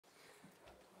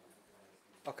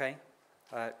Okay.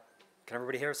 Can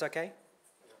everybody hear us okay?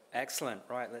 Excellent.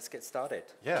 Right, let's get started.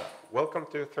 Yeah, welcome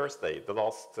to Thursday, the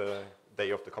last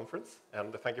day of the conference,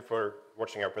 and thank you for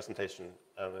watching our presentation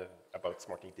about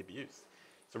SmartNIC DPUs.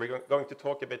 So we're going to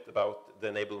talk a bit about the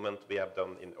enablement we have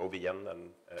done in OVN and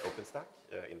OpenStack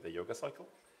in the yoga cycle.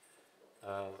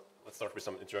 Let's start with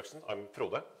some introductions. I'm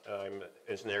Frode. I'm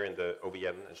engineer in the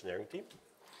OVN engineering team.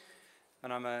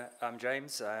 And I'm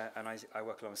James, and I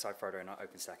work alongside Frode in our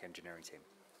OpenStack engineering team.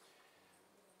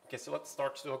 Okay, so let's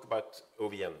start to talk about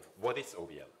OVN. What is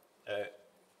OVN?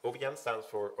 OVN stands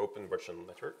for Open Virtual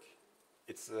Network.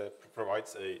 It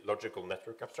provides a logical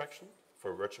network abstraction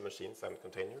for virtual machines and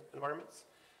container environments.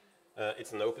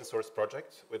 It's an open source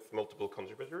project with multiple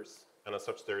contributors, and as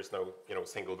such there is no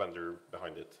single vendor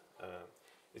behind it.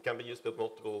 It can be used with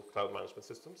multiple cloud management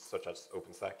systems, such as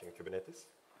OpenStack and Kubernetes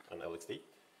and LXD.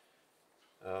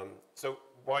 So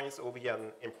why is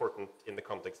OVN important in the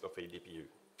context of a DPU?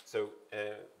 So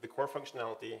the core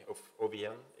functionality of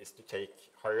OVN is to take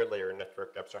higher layer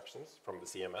network abstractions from the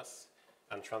CMS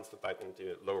and translate that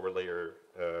into lower layer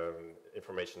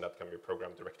information that can be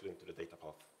programmed directly into the data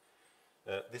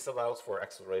path. This allows for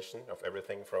acceleration of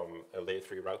everything from layer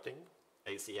 3 routing,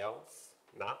 ACLs,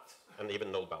 NAT, and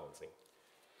even node balancing.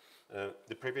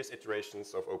 The previous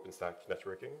iterations of OpenStack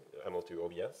networking, ML2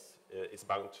 OVS, is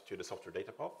bound to the software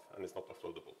data path and is not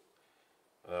offloadable.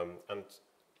 And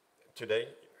today,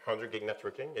 100 gig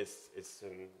networking is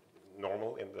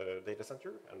normal in the data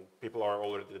center, and people are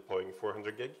already deploying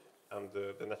 400 gig, and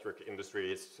the network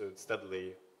industry is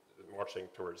steadily marching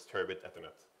towards terabit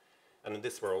Ethernet. And in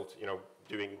this world,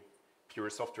 doing pure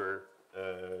software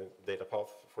data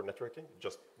path for networking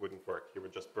just wouldn't work. You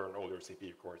would just burn all your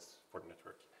CPU cores for the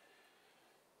network.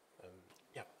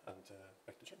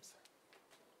 Back to James.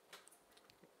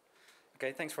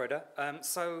 Okay, thanks, Frode.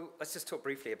 So let's just talk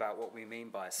briefly about what we mean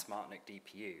by a SmartNIC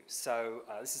DPU. So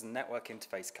this is a network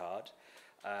interface card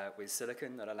with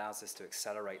silicon that allows us to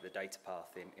accelerate the data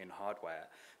path in hardware,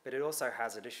 but it also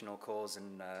has additional cores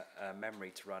and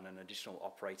memory to run an additional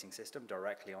operating system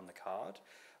directly on the card,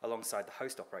 alongside the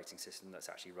host operating system that's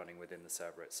actually running within the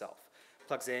server itself.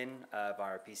 Plugs in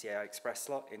via a PCI Express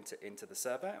slot into the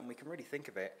server, and we can really think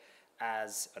of it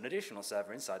as an additional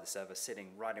server inside the server sitting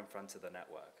right in front of the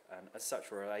network. And as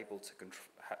such, we're able to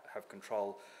have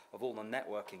control of all the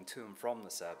networking to and from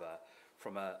the server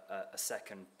from a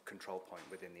second control point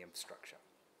within the infrastructure.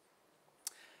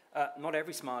 Not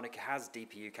every SmartNIC has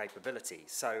DPU capability.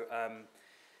 So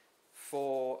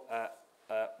for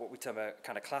what we term a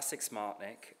kind of classic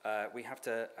SmartNIC, we have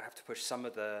to push some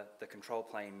of the control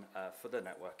plane for the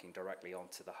networking directly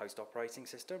onto the host operating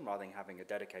system, rather than having a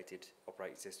dedicated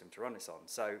operating system to run this on.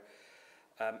 So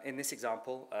in this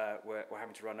example, we're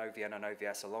having to run OVN and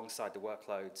OVS alongside the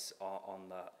workloads on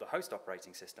the host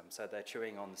operating system. So they're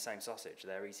chewing on the same sausage.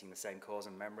 They're eating the same cores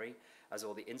and memory as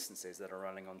all the instances that are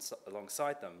running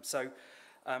alongside them. So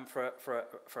for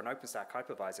an OpenStack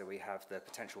hypervisor, we have the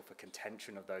potential for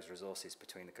contention of those resources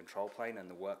between the control plane and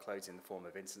the workloads in the form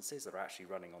of instances that are actually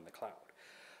running on the cloud.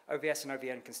 OVS and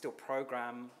OVN can still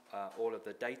program all of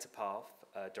the data path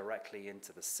directly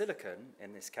into the silicon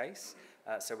in this case,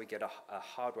 so we get a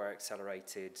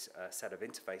hardware-accelerated set of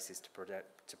interfaces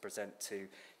to present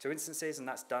to instances, and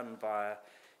that's done via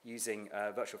using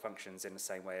virtual functions in the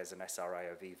same way as an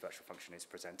SRIOV virtual function is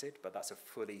presented, but that's a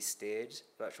fully steered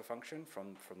virtual function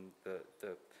from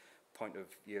the point of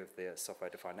view of the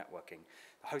software-defined networking.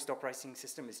 The host operating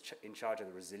system is in charge of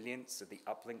the resilience of the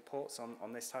uplink ports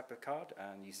on this type of card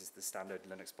and uses the standard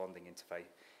Linux bonding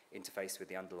interface with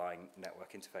the underlying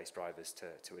network interface drivers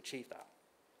to achieve that.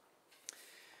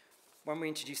 When we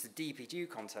introduce the DPU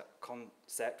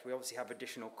concept, we obviously have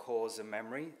additional cores and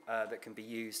memory that can be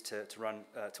used to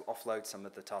offload some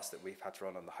of the tasks that we've had to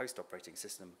run on the host operating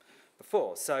system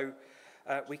before. So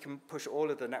we can push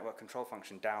all of the network control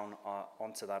function down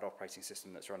onto that operating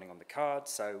system that's running on the card.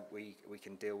 So we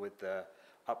can deal with the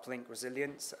uplink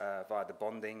resilience via the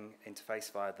bonding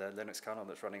interface via the Linux kernel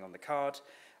that's running on the card,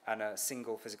 and a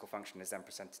single physical function is then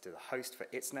presented to the host for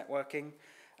its networking.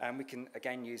 And we can,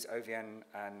 again, use OVN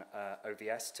and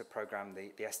OVS to program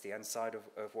the SDN side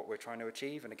of what we're trying to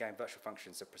achieve. And again, virtual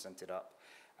functions are presented up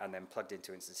and then plugged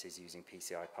into instances using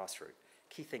PCI pass-through.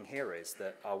 Key thing here is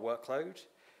that our workload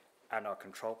and our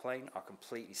control plane are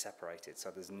completely separated, so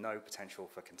there's no potential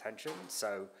for contention.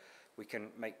 So we can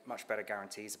make much better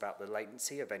guarantees about the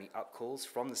latency of any upcalls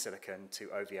from the silicon to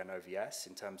OVN OVS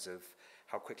in terms of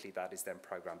how quickly that is then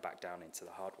programmed back down into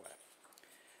the hardware.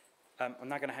 I'm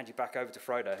now going to hand you back over to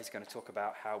Frode, who's going to talk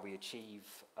about how we achieve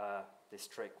this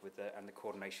trick and the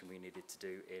coordination we needed to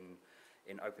do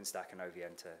in OpenStack and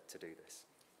OVN to do this.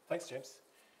 Thanks, James.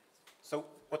 So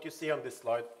what you see on this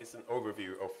slide is an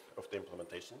overview of the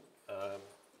implementation.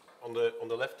 On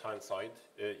the left-hand side,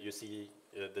 you see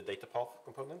the data path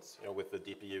components, with the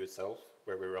DPU itself,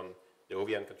 where we run the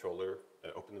OVN controller,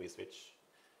 Open switch,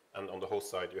 and on the host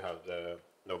side you have the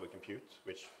Nova Compute,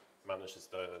 which manages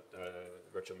the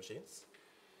virtual machines.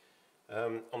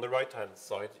 On the right-hand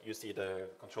side, you see the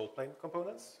control plane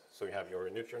components. So you have your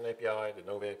Neutron API, the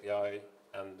Nova API,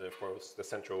 and of course the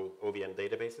central OVN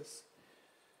databases.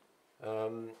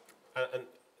 And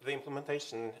the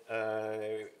implementation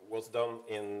was done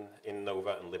in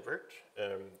Nova and Libvirt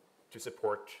to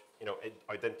support,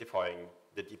 identifying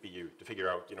the DPU, to figure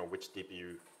out, which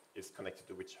DPU is connected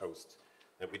to which host.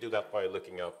 And we do that by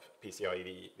looking up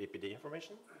PCIe VPD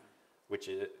information, which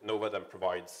Nova then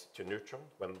provides to Neutron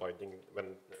when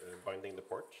binding the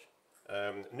port.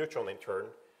 Neutron, in turn,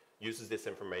 uses this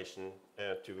information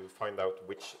to find out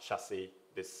which chassis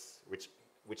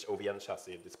which OVN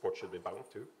chassis this port should be bound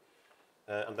to,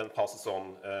 and then passes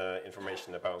on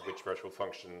information about which virtual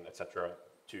function, etc.,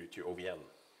 to OVN.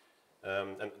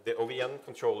 And the OVN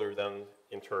controller then,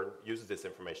 in turn, uses this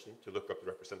information to look up the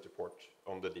representative port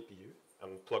on the DPU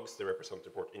and plugs the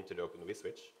representative port into the Open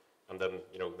switch, and then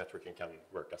networking can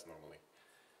work as normally.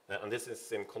 And this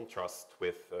is in contrast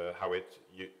with how it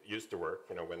used to work,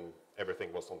 when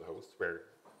everything was on the host, where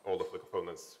all of the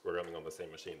components were running on the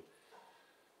same machine.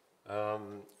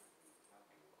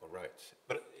 All right,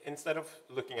 but instead of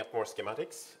looking at more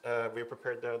schematics, we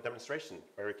prepared a demonstration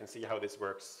where you can see how this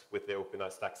works with the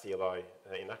OpenStack CLI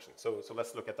in action. So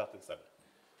let's look at that instead.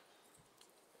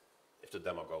 If the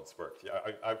demo gods work.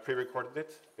 Yeah, I pre-recorded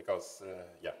it because,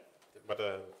 yeah, but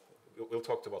we'll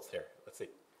talk to what's here. Let's see.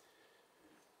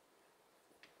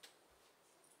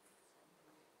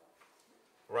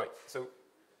 Right, so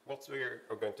what we are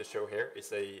going to show here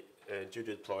is a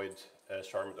duty deployed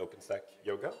Charmin OpenStack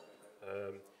Yoga.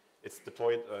 It's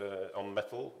deployed on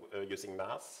metal using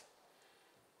mass.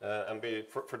 And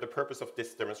for the purpose of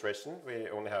this demonstration, we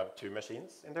only have 2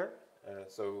 machines in there.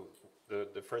 So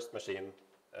the first machine,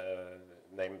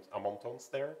 named Amontons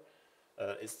there,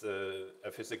 is a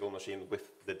physical machine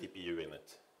with the DPU in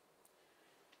it.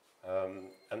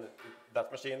 And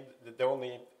that machine, the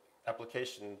only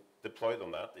application deployed on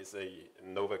that is a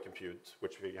Nova Compute,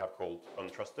 which we have called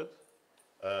untrusted.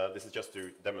 This is just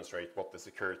to demonstrate what the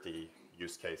security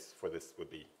use case for this would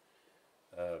be.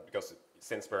 Because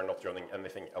since we're not running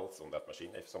anything else on that machine,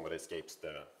 if somebody escapes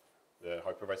the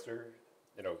hypervisor,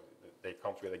 they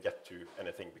can't really get to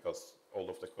anything because all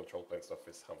of the control plane stuff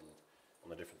is handled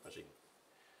on a different machine.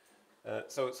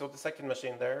 So the second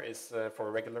machine there is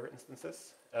for regular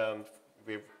instances. And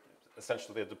we've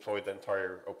essentially deployed the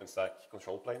entire OpenStack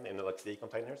control plane in LXD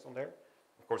containers on there.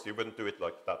 Of course, you wouldn't do it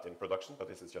like that in production, but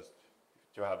this is just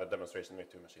to have a demonstration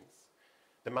with 2 machines.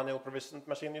 The manual provisioned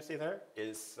machine you see there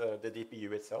is the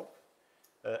DPU itself.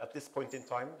 At this point in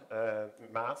time,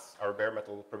 MAS, our bare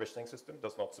metal provisioning system,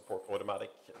 does not support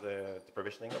automatic the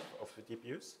provisioning of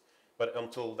DPUs. But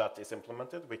until that is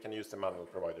implemented, we can use the manual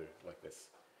provider like this.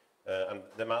 And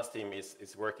the MAS team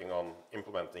is working on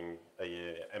implementing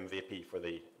a MVP for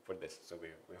this. So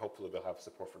we hopefully will have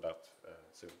support for that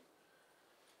soon.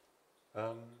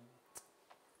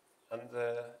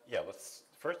 Yeah,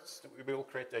 first we will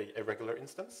create a regular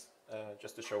instance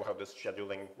just to show how this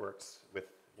scheduling works with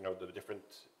the different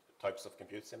types of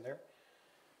computes in there.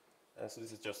 So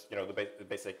this is just the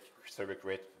basic server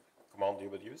create command you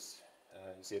would use.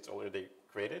 You see it's already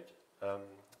created.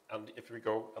 And if we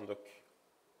go and look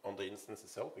on the instance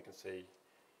itself, we can see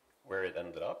where it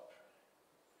ended up.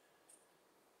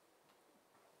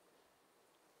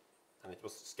 And it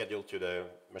was scheduled to the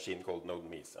machine called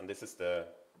NodeMe's. And this is the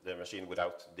machine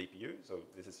without DPU. So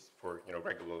this is for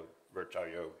regular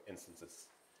VirtIO instances.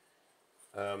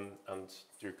 And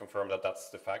to confirm that that's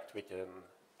the fact, we can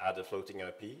add a floating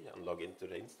IP and log into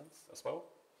the instance as well.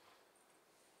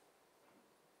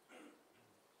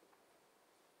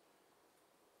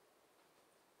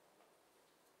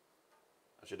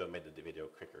 I should have made the video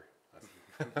quicker.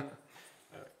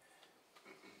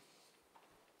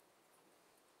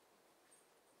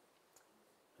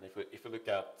 And if we look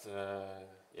at,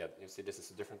 yeah, you see this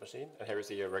is a different machine, and here you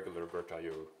see a regular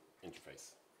VirtIO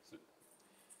interface. So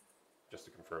just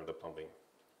to confirm the plumbing.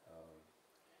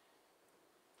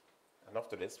 And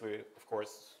after this, of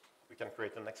course, we can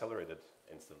create an accelerated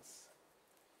instance,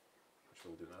 which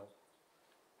we'll do now.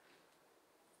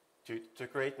 To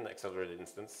create an accelerated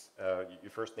instance, you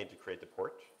first need to create a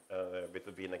port with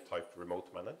the VNIC type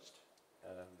remote managed,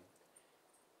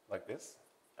 like this.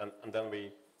 And then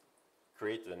we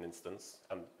create an instance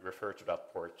and refer to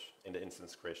that port in the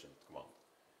instance creation command.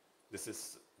 This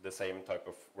is the same type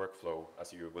of workflow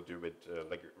as you would do with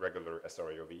regular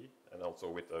SRAOV, and also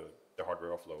with the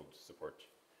hardware offload support.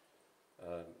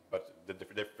 But the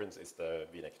difference is the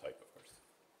VNIC type, of course.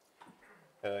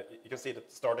 You can see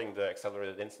that starting the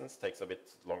accelerated instance takes a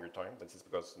bit longer time. This is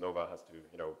because Nova has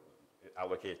to,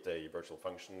 allocate a virtual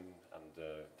function and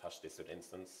attach this to the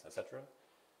instance, etc.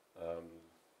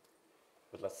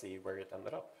 But let's see where it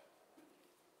ended up.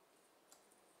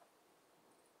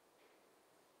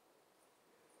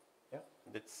 Yeah,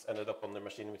 it's ended up on the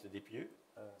machine with the DPU,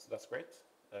 so that's great.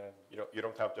 You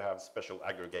don't have to have special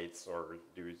aggregates or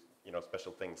do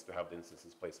special things to have the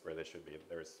instances placed where they should be.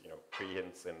 There's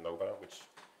pre-hints in Nova which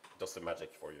does the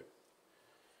magic for you.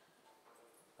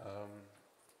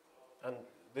 And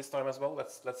this time as well,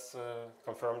 let's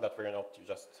confirm that we're not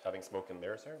just having smoke and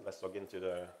mirrors here. Let's log into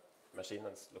the machine,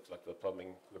 and it looks like the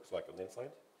plumbing looks like on the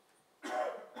inside.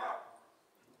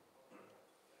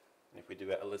 If we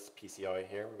do a LSPCI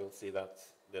here, we'll see that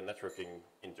the networking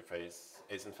interface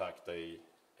is in fact a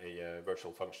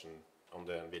virtual function on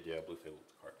the NVIDIA Bluefield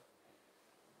card.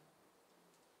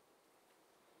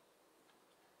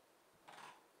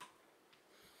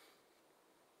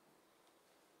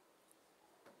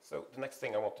 So the next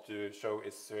thing I wanted to show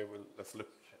is let's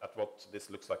look at what this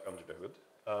looks like under the hood.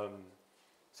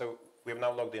 So we've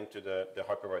now logged into the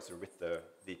hypervisor with the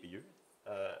DPU.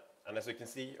 And as you can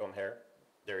see on here,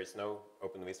 there is no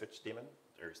OpenVSwitch daemon,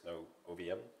 there is no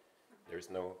OVN, there is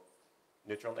no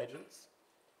Neutron agents.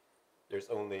 There's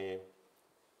only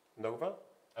Nova,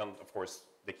 and of course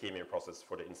the key-mirror process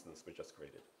for the instance we just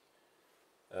created.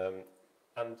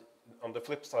 And on the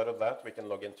flip side of that, we can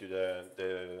log into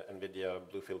the NVIDIA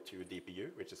Bluefield 2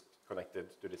 DPU, which is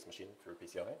connected to this machine through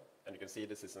PCI. And you can see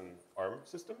this is an ARM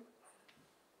system.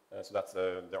 So that's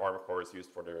the ARM core is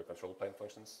used for the control plane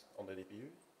functions on the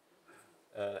DPU.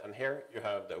 And here you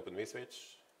have the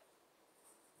OpenVSwitch,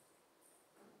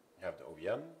 you have the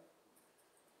OVN,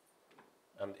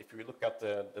 and if you look at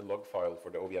the log file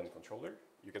for the OVN controller,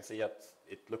 you can see that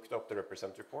it looked up the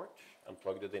representer port and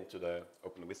plugged it into the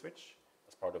OpenVSwitch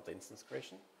as part of the instance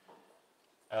creation.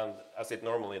 And as it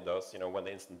normally does, when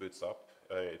the instance boots up,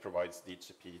 it provides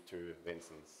DHCP to the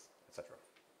instance, etc.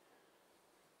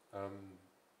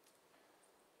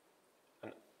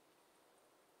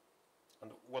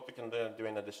 And what we can do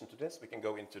in addition to this, we can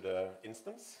go into the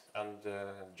instance and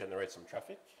generate some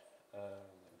traffic,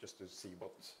 just to see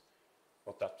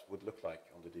what that would look like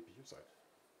on the DPU side.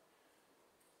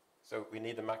 So we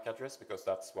need a MAC address because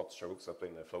that's what shows up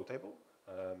in the flow table.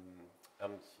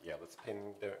 And yeah, let's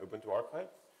ping the Ubuntu archive.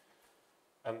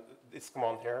 And this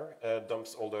command here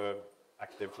dumps all the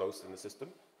active flows in the system.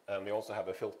 And we also have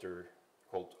a filter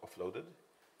called offloaded.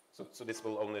 So this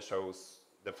will only show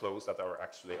the flows that are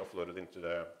actually offloaded into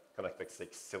the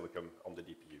ConnectX-6 silicon on the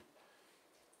DPU.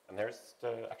 And here's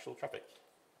the actual traffic.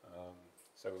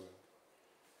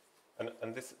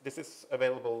 And this is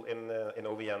available in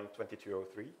OVN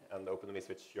 2203 and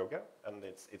OpenVSwitch Yoga, and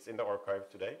it's in the archive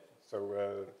today.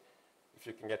 So if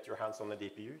you can get your hands on the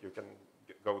DPU, you can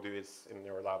go do this in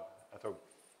your lab at home.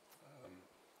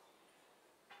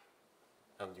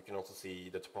 And you can also see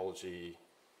the topology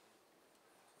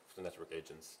of the network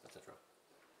agents, etc.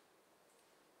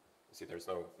 You see there's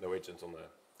no agent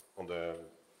on the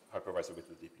hypervisor with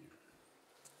the DPU.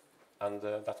 And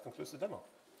that concludes the demo.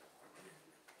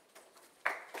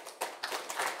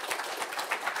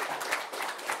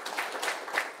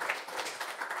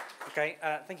 Okay,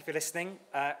 thank you for listening.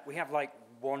 We have like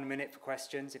 1 minute for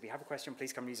questions. If you have a question,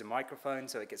 please come and use a microphone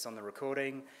so it gets on the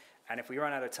recording. And if we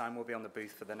run out of time, we'll be on the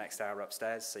booth for the next hour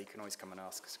upstairs, so you can always come and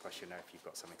ask us a question there if you've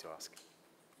got something to ask.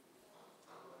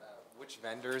 Which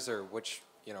vendors or which,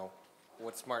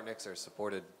 what SmartNICs are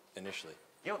supported initially?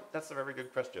 That's a very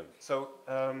good question. So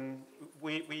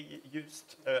we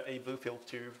used a Bluefield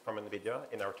 2 from NVIDIA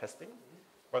in our testing,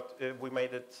 but we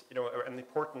made it, an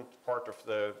important part of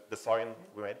the design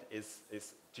we made is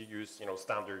to use,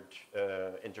 standard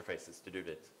interfaces to do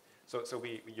it. So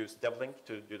we use DevLink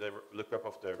to do the lookup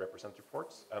of the representer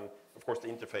ports, and of course the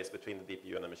interface between the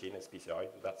DPU and the machine is PCI,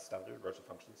 that's standard, virtual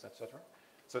functions, etc.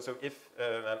 So if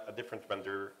a different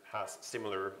vendor has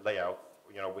similar layout,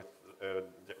 with the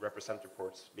representer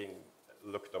ports being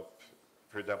looked up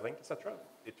through DevLink, etc.,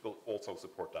 it will also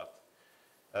support that.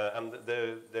 And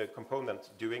the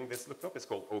component doing this lookup is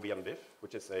called OVN Diff,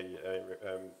 which is a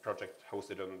project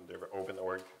hosted on the OVN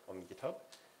org on GitHub.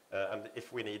 And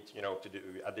if we need, to do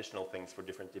additional things for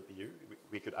different DPU,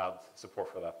 we could add support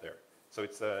for that there. So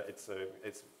it's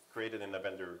created in a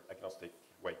vendor agnostic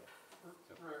way.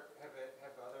 So.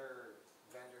 Have other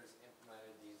vendors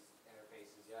implemented these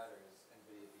interfaces yet, or is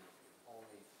NVIDIA the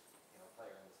only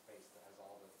player in the space that has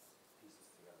all the pieces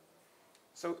together?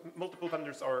 So multiple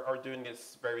vendors are doing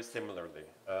this very similarly,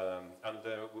 and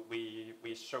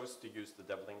we chose to use the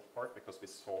dev link part because we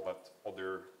saw that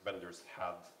other vendors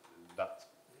had that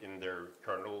in their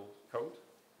kernel code,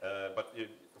 but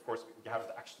of course you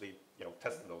haven't actually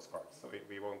tested those cards, so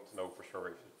we won't know for sure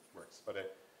if it works.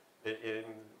 But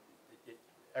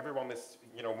everyone is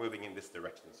moving in this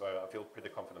direction, so I feel pretty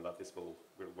confident that this will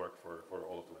work for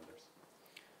all of the vendors.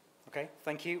 Okay,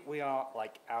 thank you. We are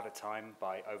out of time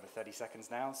by over 30 seconds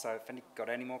now, so if you've got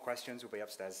any more questions, we'll be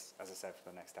upstairs, as I said, for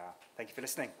the next hour. Thank you for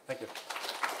listening. Thank you.